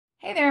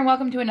Hey there, and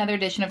welcome to another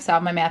edition of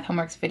Solve My Math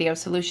Homework's Video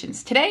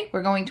Solutions. Today,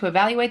 we're going to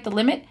evaluate the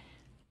limit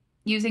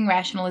using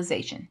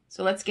rationalization.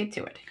 So let's get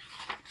to it.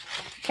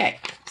 Okay,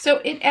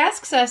 so it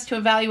asks us to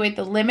evaluate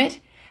the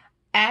limit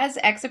as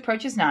x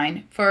approaches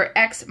 9 for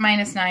x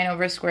minus 9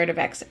 over square root of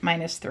x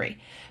minus 3.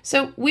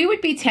 So we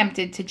would be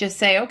tempted to just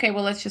say, okay,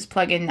 well, let's just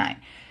plug in 9.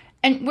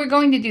 And we're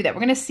going to do that.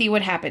 We're going to see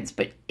what happens.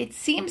 But it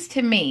seems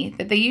to me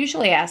that they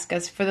usually ask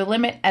us for the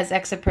limit as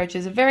x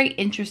approaches a very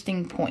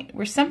interesting point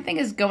where something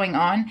is going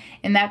on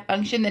in that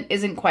function that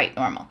isn't quite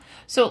normal.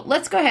 So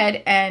let's go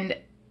ahead and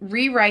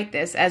rewrite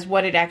this as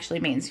what it actually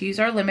means. Use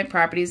our limit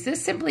properties.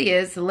 This simply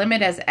is the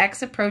limit as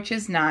x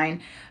approaches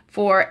 9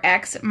 for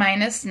x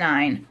minus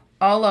 9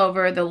 all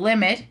over the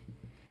limit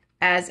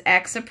as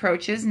x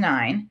approaches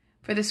 9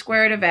 for the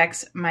square root of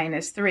x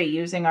minus 3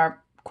 using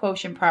our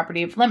quotient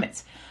property of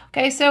limits.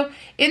 Okay, so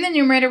in the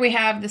numerator we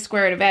have the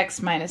square root of x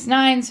minus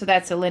 9, so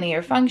that's a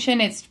linear function.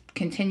 It's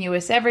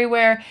continuous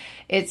everywhere.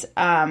 It's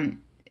an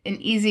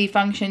easy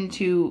function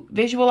to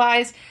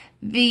visualize.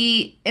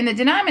 In the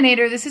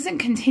denominator, this isn't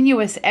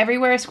continuous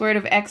everywhere, square root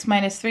of x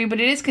minus 3,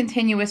 but it is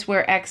continuous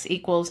where x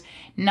equals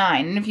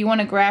 9. And if you want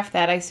to graph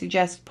that, I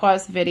suggest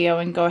pause the video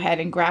and go ahead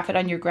and graph it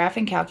on your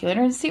graphing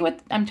calculator and see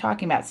what I'm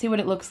talking about, see what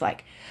it looks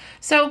like.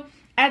 So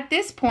at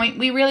this point,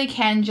 we really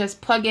can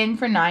just plug in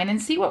for 9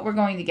 and see what we're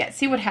going to get,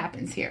 see what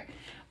happens here.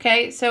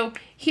 Okay, so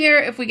here,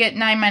 if we get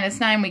 9 minus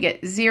 9, we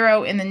get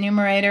 0 in the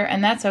numerator,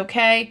 and that's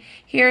okay.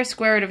 Here,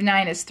 square root of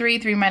 9 is 3.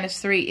 3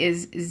 minus 3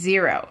 is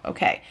 0.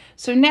 Okay,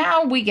 so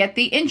now we get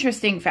the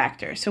interesting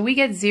factor. So we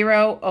get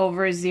 0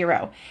 over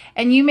 0.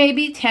 And you may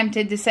be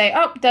tempted to say,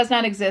 oh, does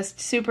not exist.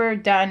 Super,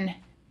 done,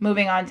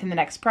 moving on to the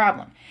next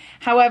problem.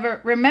 However,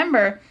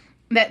 remember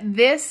that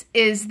this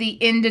is the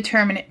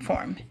indeterminate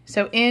form.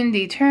 So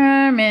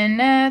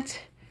indeterminate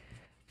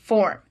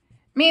form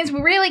means we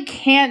really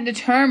can't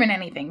determine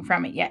anything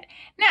from it yet.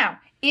 Now,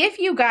 if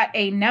you got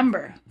a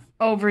number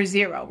over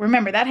 0,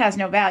 remember that has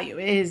no value.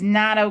 It is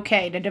not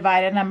okay to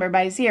divide a number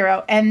by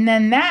 0, and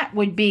then that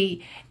would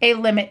be a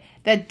limit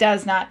that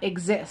does not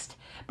exist.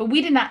 But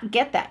we did not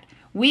get that.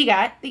 We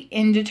got the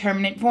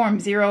indeterminate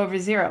form, 0 over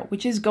 0,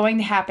 which is going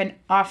to happen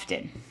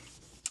often.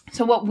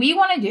 So what we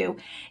want to do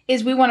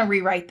is we want to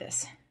rewrite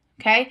this,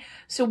 okay?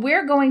 So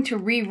we're going to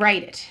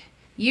rewrite it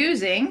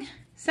using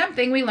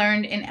something we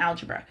learned in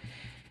algebra.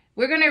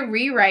 We're going to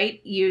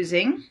rewrite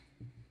using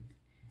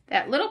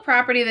that little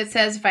property that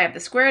says if I have the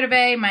square root of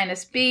a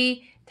minus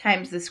b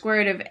times the square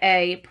root of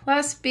a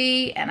plus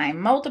b, and I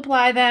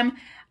multiply them,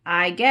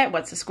 I get,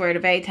 what's the square root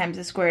of a times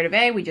the square root of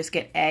a? We just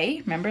get a.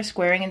 Remember,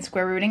 squaring and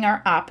square rooting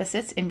are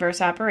opposites,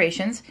 inverse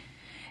operations.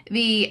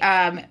 The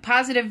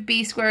positive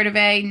b square root of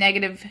a,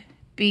 negative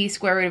b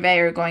square root of a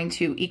are going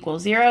to equal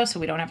 0, so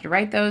we don't have to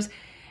write those.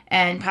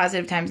 And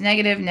positive times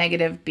negative,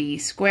 negative b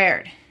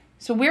squared.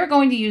 So we're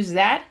going to use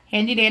that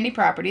handy-dandy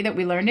property that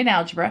we learned in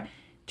algebra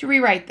to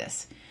rewrite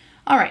this.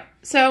 All right,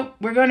 so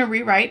we're going to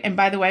rewrite, and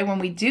by the way, when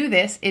we do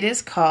this, it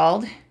is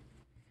called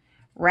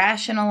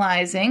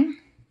rationalizing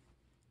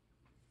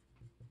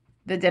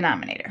the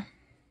denominator,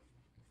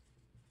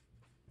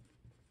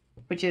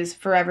 which is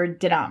forever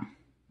denom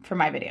for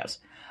my videos.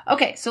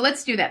 Okay, so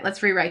let's do that.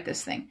 Let's rewrite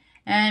this thing.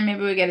 And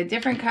maybe we get a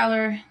different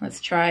color.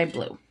 Let's try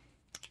blue.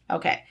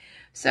 Okay,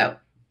 so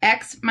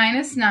x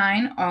minus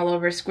 9 all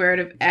over square root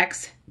of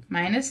x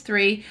minus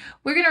 3.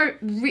 We're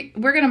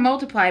gonna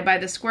multiply by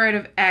the square root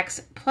of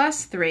x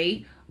plus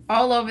 3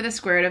 all over the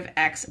square root of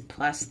x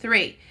plus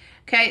 3.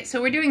 Okay,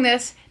 so we're doing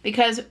this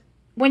because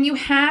when you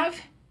have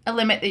a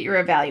limit that you're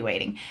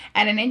evaluating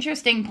at an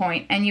interesting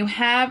point and you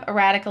have a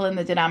radical in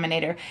the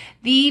denominator,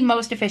 the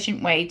most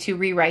efficient way to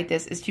rewrite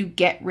this is to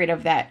get rid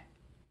of that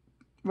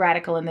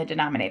radical in the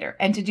denominator,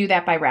 and to do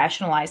that by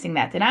rationalizing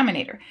that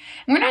denominator.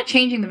 And we're not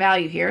changing the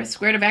value here.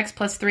 Square root of x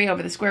plus 3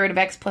 over the square root of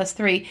x plus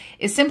 3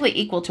 is simply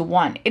equal to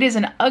 1. It is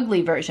an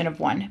ugly version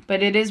of 1,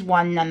 but it is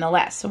 1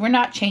 nonetheless. So we're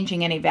not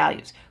changing any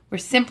values. We're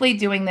simply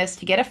doing this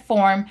to get a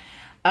form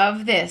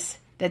of this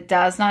that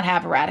does not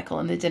have a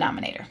radical in the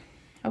denominator.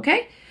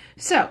 Okay?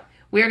 So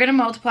we're going to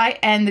multiply,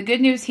 and the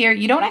good news here,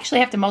 you don't actually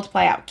have to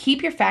multiply out.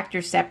 Keep your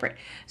factors separate.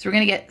 So we're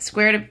going to get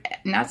square root of,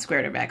 not square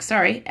root of x,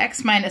 sorry,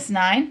 x minus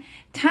 9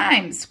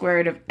 times square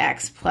root of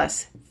x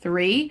plus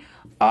 3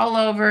 all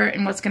over,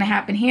 and what's going to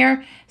happen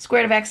here,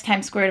 square root of x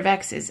times square root of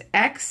x is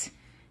x,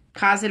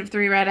 positive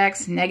 3 rad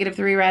x, negative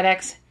 3 rad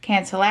x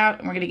cancel out,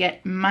 and we're going to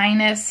get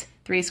minus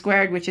 3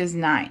 squared, which is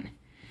 9.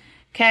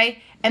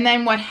 Okay, and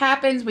then what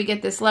happens, we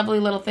get this lovely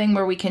little thing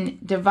where we can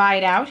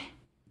divide out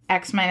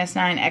x minus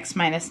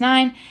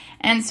 9,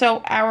 and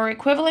so our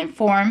equivalent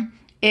form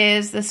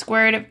is the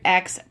square root of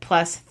x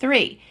plus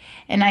 3.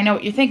 And I know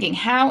what you're thinking,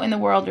 how in the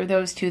world are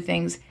those two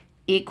things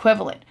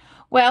equivalent?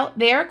 Well,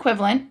 they are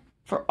equivalent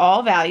for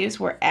all values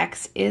where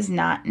x is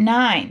not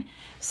 9.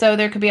 So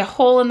there could be a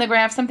hole in the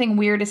graph, something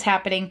weird is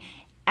happening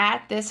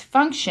at this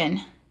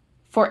function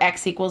for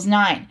x equals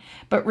 9.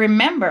 But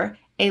remember,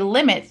 a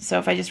limit, so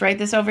if I just write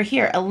this over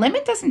here, a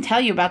limit doesn't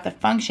tell you about the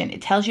function,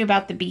 it tells you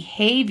about the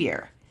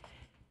behavior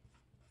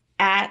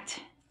at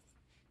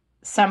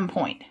some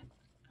point.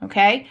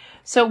 Okay,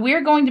 so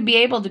we're going to be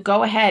able to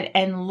go ahead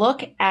and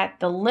look at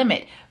the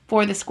limit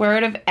for the square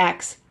root of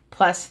x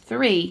plus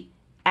 3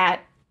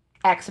 at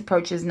x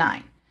approaches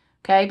 9.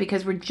 Okay,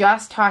 because we're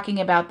just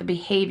talking about the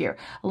behavior.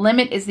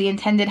 Limit is the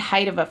intended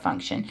height of a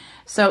function.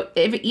 So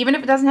even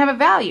if it doesn't have a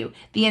value,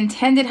 the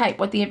intended height,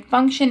 what the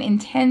function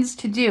intends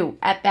to do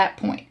at that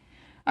point.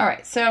 All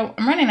right, so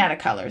I'm running out of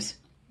colors.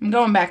 I'm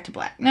going back to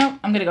black. No,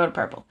 I'm going to go to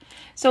purple.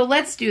 So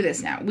let's do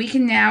this now. We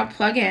can now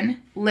plug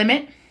in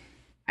limit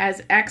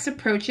as x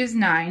approaches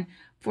 9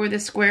 for the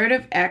square root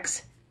of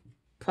x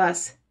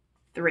plus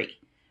 3.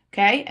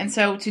 Okay, and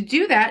so to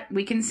do that,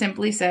 we can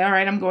simply say, all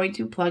right, I'm going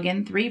to plug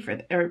in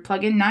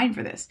 9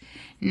 for this.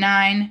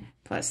 9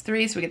 plus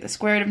 3, so we get the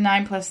square root of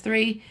 9 plus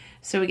 3.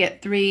 So we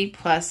get 3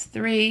 plus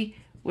 3,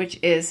 which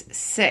is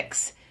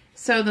 6.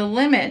 So the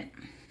limit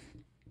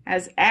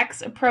as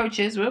x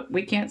approaches, whoop,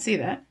 we can't see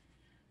that.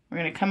 We're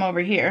going to come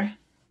over here.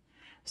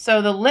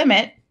 So the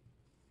limit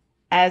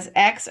as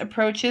x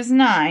approaches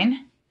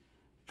 9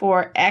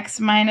 for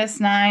x minus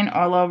 9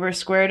 all over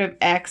square root of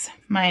x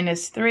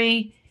minus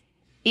 3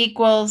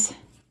 equals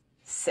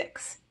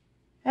 6.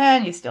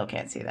 And you still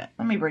can't see that.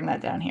 Let me bring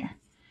that down here.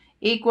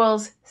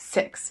 Equals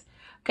 6.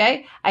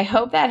 Okay, I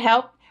hope that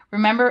helped.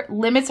 Remember,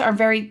 limits are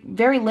very,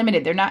 very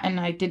limited. They're not, and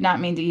I did not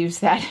mean to use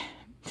that,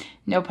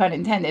 no pun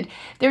intended.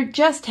 They're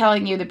just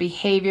telling you the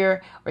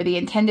behavior or the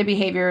intended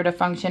behavior of a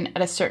function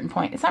at a certain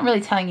point. It's not really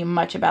telling you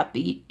much about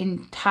the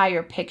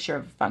entire picture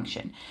of a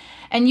function.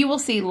 And you will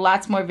see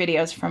lots more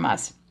videos from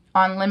us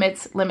on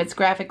limits, limits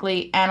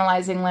graphically,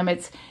 analyzing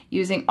limits,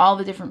 using all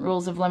the different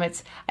rules of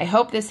limits. I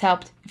hope this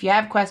helped. If you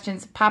have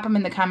questions, pop them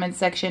in the comments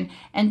section.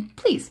 And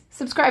please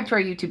subscribe to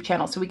our YouTube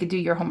channel so we could do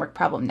your homework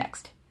problem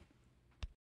next.